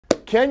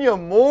Kenya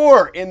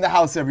Moore in the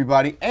house,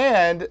 everybody,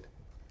 and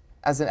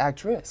as an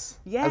actress.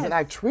 Yes. As an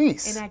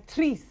actrice. An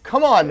actrice.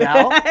 Come on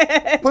now.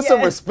 Put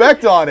some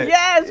respect on it.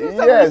 Yes, put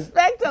some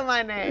respect on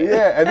my name.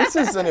 Yeah, and this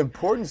is an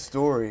important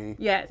story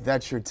yes.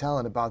 that you're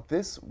telling about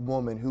this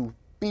woman who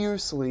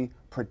fiercely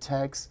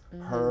protects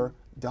her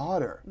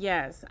daughter.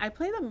 Yes, I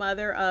play the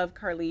mother of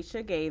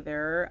Carlesha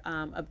Faither,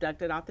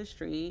 abducted off the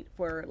street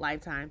for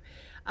Lifetime.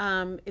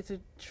 It's a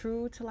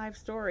true to life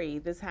story.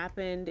 This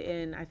happened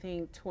in, I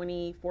think,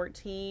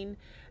 2014.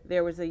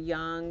 There was a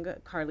young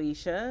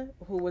Carlesha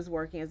who was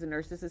working as a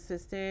nurse's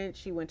assistant.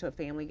 She went to a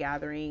family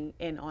gathering,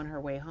 and on her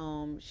way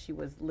home, she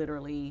was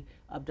literally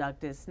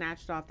abducted,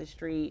 snatched off the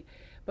street.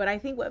 But I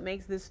think what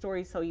makes this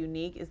story so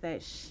unique is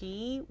that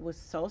she was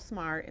so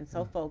smart and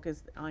so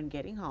focused on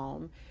getting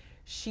home.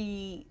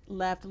 She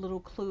left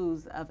little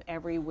clues of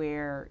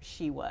everywhere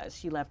she was.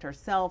 She left her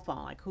cell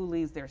phone, like who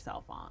leaves their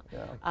cell phone.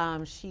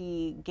 Yeah.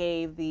 She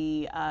gave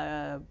the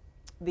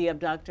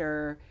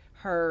abductor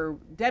her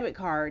debit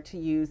card to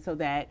use so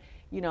that,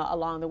 you know,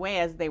 along the way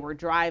as they were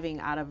driving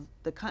out of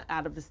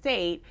the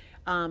state,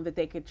 that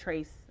they could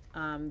trace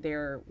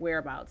their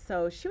whereabouts.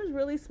 So she was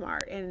really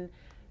smart. And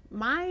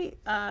my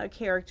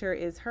character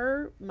is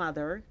her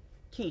mother,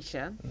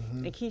 Keisha,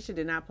 and Keisha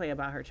did not play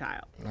about her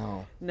child.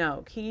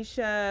 No,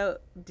 Keisha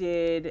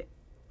did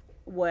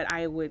what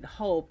I would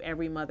hope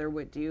every mother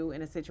would do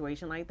in a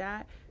situation like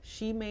that.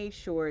 She made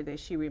sure that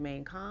she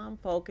remained calm,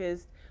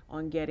 focused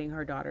on getting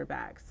her daughter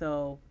back.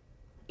 So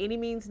any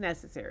means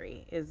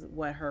necessary is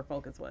what her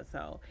focus was.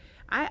 So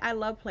I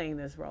love playing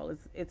this role.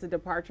 It's a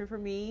departure for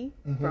me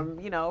from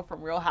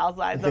Real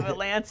Housewives of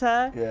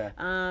Atlanta. Yeah.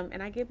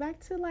 And I get back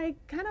to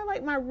kind of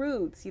like my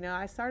roots. You know,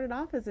 I started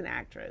off as an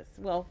actress.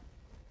 Well,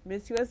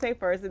 Miss USA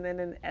first, and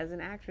then as an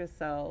actress.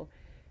 So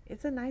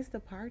it's a nice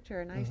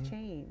departure, a nice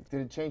change.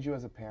 Did it change you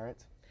as a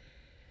parent?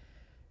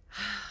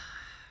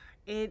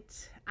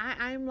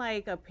 I'm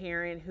like a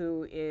parent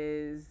who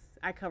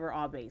I cover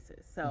all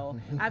bases. So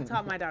I've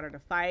taught my daughter to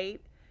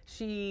fight.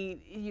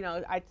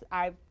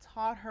 I've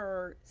taught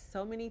her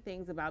so many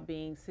things about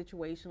being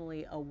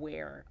situationally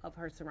aware of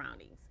her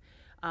surroundings.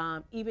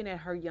 Even at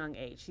her young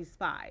age, she's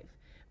 5.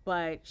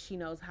 But she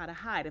knows how to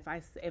hide.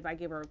 If I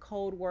give her a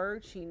code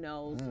word, she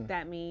knows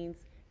that means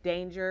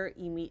danger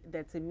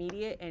that's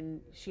immediate,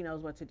 and she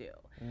knows what to do.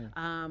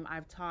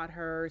 I've taught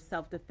her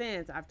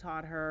self-defense. I've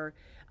taught her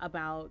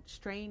about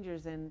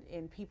strangers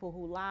and people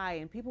who lie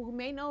and people who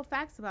may know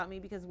facts about me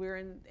because we're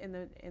in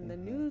the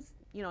news,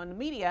 in the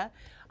media,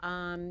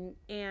 and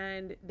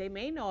they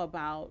may know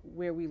about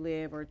where we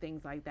live or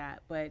things like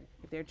that. But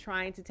if they're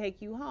trying to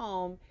take you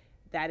home,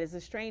 that is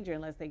a stranger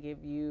unless they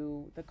give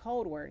you the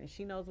code word, and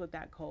she knows what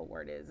that code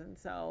word is. And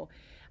so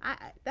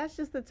that's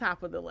just the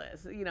top of the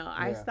list.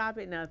 I stop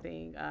at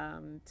nothing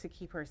to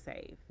keep her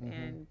safe.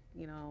 And,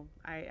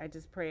 I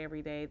just pray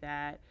every day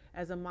that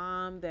as a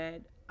mom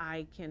that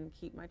I can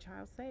keep my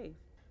child safe.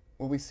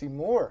 Will we see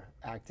more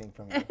acting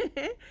from you?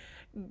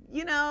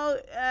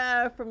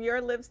 From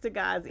your lips to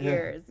God's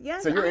ears.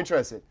 Yes. So you're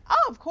interested?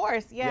 Oh, of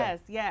course. Yes,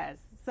 yes.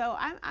 So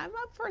I'm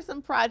up for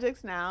some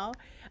projects now.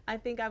 I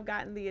think I've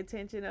gotten the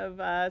attention of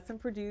some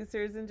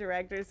producers and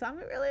directors. So I'm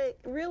really,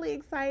 really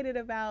excited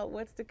about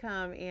what's to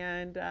come.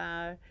 And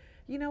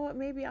you know what?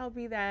 Maybe I'll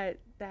be that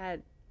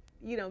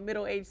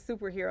middle-aged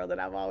superhero that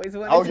I've always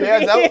wanted to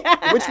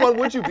be. Which one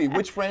would you be?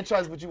 Which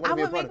franchise would you want to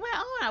be a part of? I would make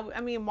my own.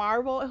 I mean,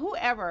 Marvel,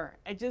 whoever.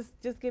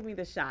 Just give me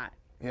the shot.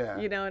 Yeah.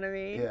 You know what I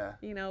mean? Yeah.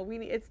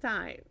 It's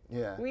time.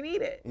 Yeah. We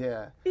need it.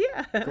 Yeah.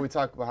 Yeah. Can we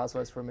talk about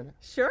Housewives for a minute?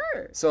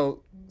 Sure.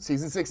 So,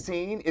 season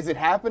 16, is it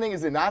happening?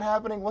 Is it not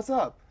happening? What's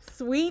up?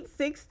 Sweet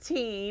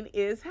 16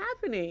 is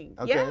happening.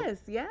 Okay. Yes,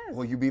 yes.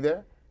 Will you be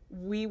there?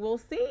 We will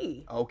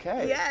see.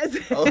 Okay. Yes.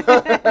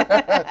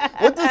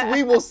 What does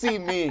we will see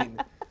mean?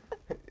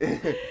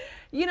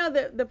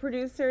 The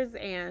producers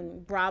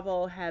and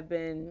Bravo have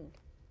been,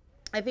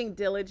 I think,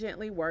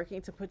 diligently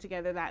working to put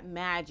together that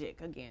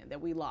magic again that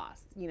we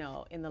lost,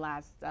 in the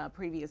last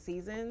previous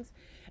seasons.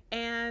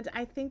 And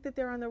I think that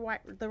they're on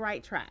the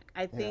right track.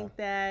 I think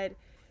that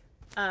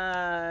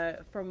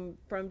from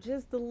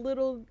just the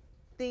little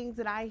things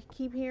that I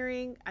keep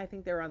hearing, I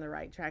think they're on the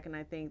right track, and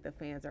I think the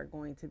fans are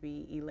going to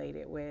be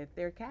elated with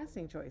their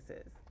casting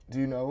choices. Do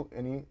you know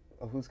any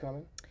of who's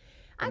coming?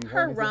 I've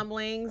heard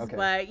rumblings,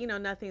 but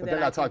nothing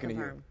that I can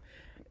confirm. To you.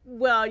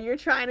 Well, you're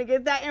trying to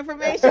get that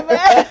information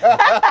back.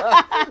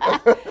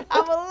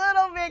 I'm a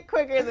little bit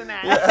quicker than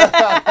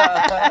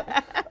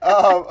that.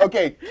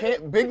 Okay,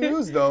 big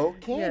news though.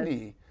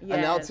 Kandi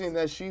announcing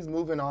that she's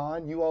moving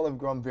on. You all have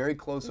grown very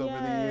close over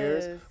the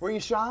years. Were you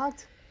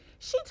shocked?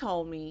 She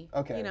told me.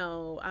 Okay.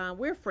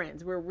 We're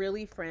friends. We're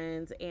really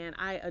friends, and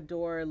I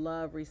adore,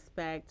 love,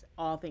 respect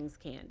all things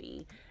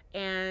Kandi.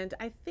 And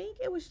I think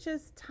it was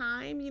just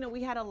time.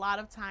 We had a lot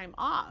of time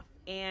off.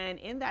 And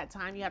in that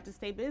time, you have to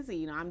stay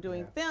busy. I'm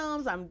doing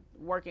films. I'm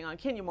working on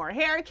Kenya Moore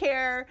hair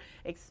care,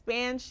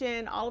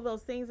 expansion, all of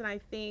those things. And I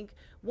think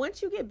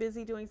once you get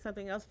busy doing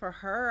something else for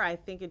her, I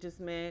think it just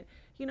meant,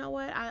 you know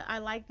what, I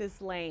like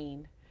this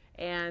lane.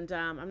 And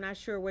I'm not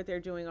sure what they're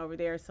doing over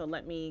there, so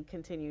let me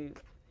continue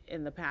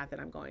in the path that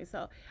I'm going.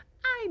 So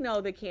I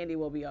know that Kandi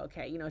will be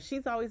okay. You know,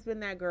 she's always been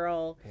that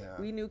girl. Yeah.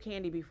 We knew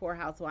Kandi before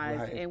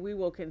Housewives, and we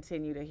will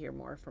continue to hear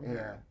more from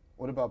her.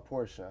 What about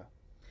Portia?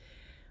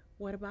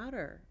 What about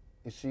her?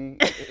 If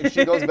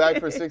she goes back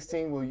for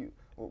 16,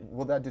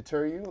 will that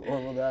deter you, or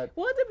will that?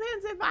 Well, it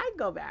depends if I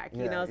go back.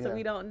 You know, so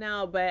we don't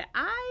know. But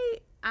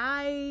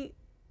I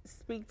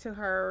speak to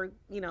her,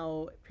 you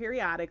know,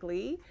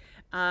 periodically.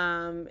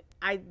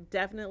 I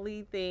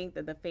definitely think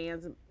that the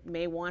fans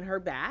may want her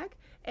back,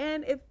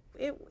 and if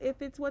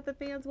it's what the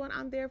fans want,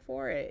 I'm there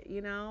for it,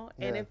 you know.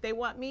 And if they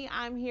want me,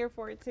 I'm here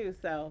for it too.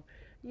 So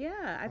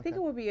yeah, I think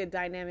it will be a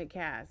dynamic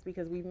cast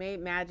because we've made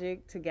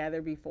magic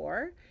together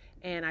before.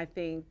 And I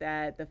think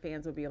that the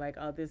fans will be like,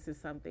 "Oh, this is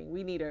something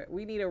we need a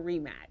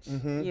rematch,"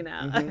 you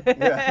know.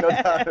 Yeah, no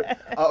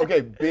doubt.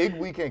 Okay, big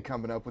weekend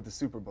coming up with the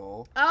Super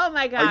Bowl. Oh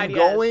my God! Are you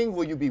going?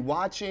 Will you be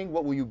watching?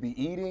 What will you be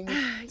eating?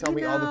 Tell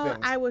me all the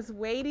things. I was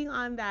waiting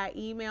on that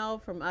email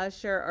from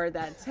Usher or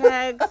that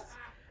text.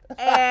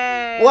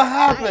 And what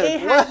happened?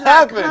 It has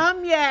not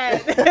come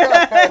yet.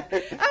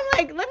 I'm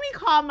like, let me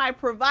call my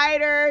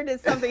provider. Did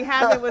something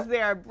happen? Was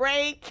there a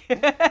break?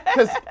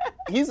 Because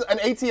he's an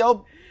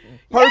ATL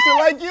person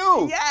like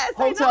you. Yes,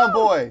 hometown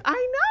boy.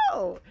 I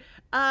know.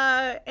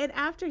 And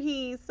after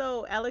he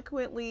so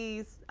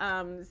eloquently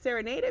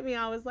serenaded me,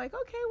 I was like,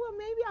 okay, well,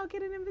 maybe I'll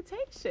get an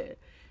invitation.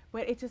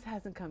 But it just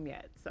hasn't come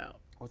yet, so.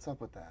 What's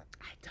up with that?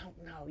 I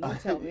don't know. You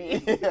tell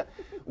me.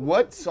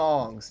 What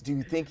songs do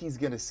you think he's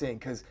going to sing?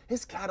 Because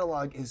his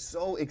catalog is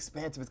so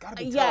expansive. It's got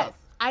to be tough. Yes.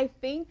 I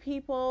think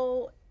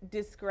people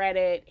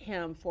discredit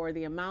him for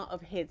the amount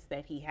of hits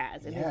that he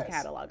has in his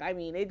catalog. I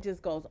mean, it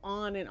just goes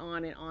on and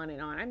on and on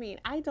and on. I mean,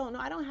 I don't know.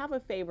 I don't have a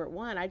favorite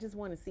one. I just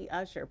want to see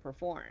Usher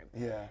perform.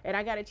 Yeah. And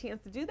I got a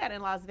chance to do that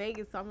in Las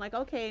Vegas. So I'm like,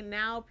 okay,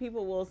 now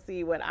people will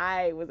see what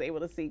I was able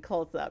to see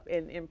close up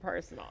in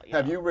personal.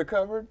 Have you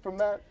recovered from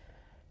that?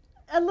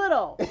 A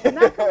little,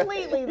 not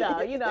completely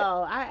though. You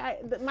know,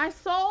 my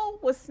soul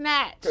was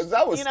snatched. Because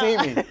that was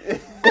steamy.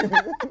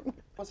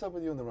 What's up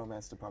with you in the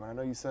romance department? I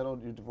know you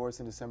settled your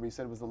divorce in December. You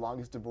said it was the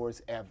longest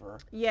divorce ever.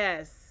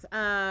 Yes.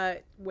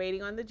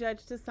 Waiting on the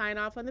judge to sign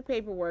off on the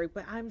paperwork,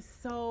 but I'm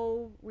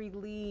so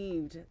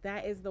relieved.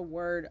 That is the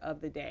word of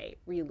the day,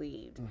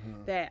 relieved.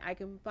 That I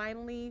can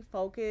finally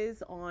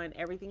focus on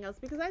everything else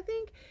because I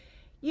think,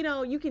 you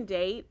know, you can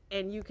date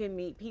and you can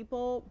meet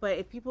people, but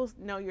if people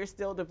know you're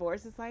still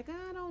divorced, it's like,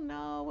 I don't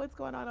know what's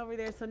going on over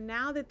there. So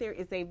now that there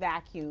is a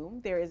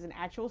vacuum, there is an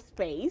actual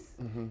space,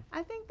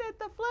 I think that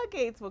the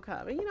floodgates will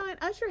come. And, you know, and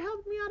Usher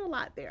helped me out a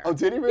lot there. Oh,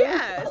 did he really?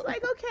 Yeah, it's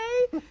like,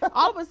 okay,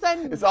 all of a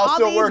sudden, it's all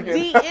still these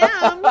working.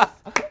 DMs,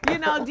 you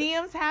know,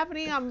 DMs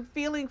happening, I'm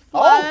feeling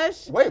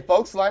flush. Oh, wait,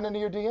 folks sliding into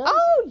your DMs?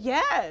 Oh,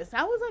 yes.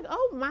 I was like,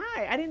 oh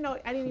my, I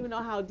didn't even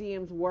know how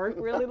DMs work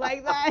really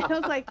like that. I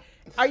was like,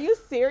 are you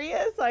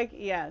serious? Like,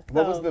 yes.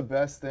 What was the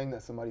best thing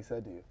that somebody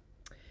said to you?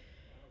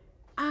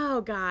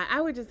 Oh, God.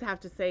 I would just have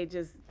to say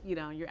you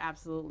know, you're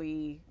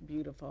absolutely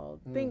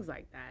beautiful. Things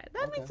like that.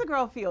 That makes a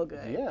girl feel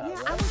good. Yeah.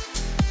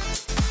 Right?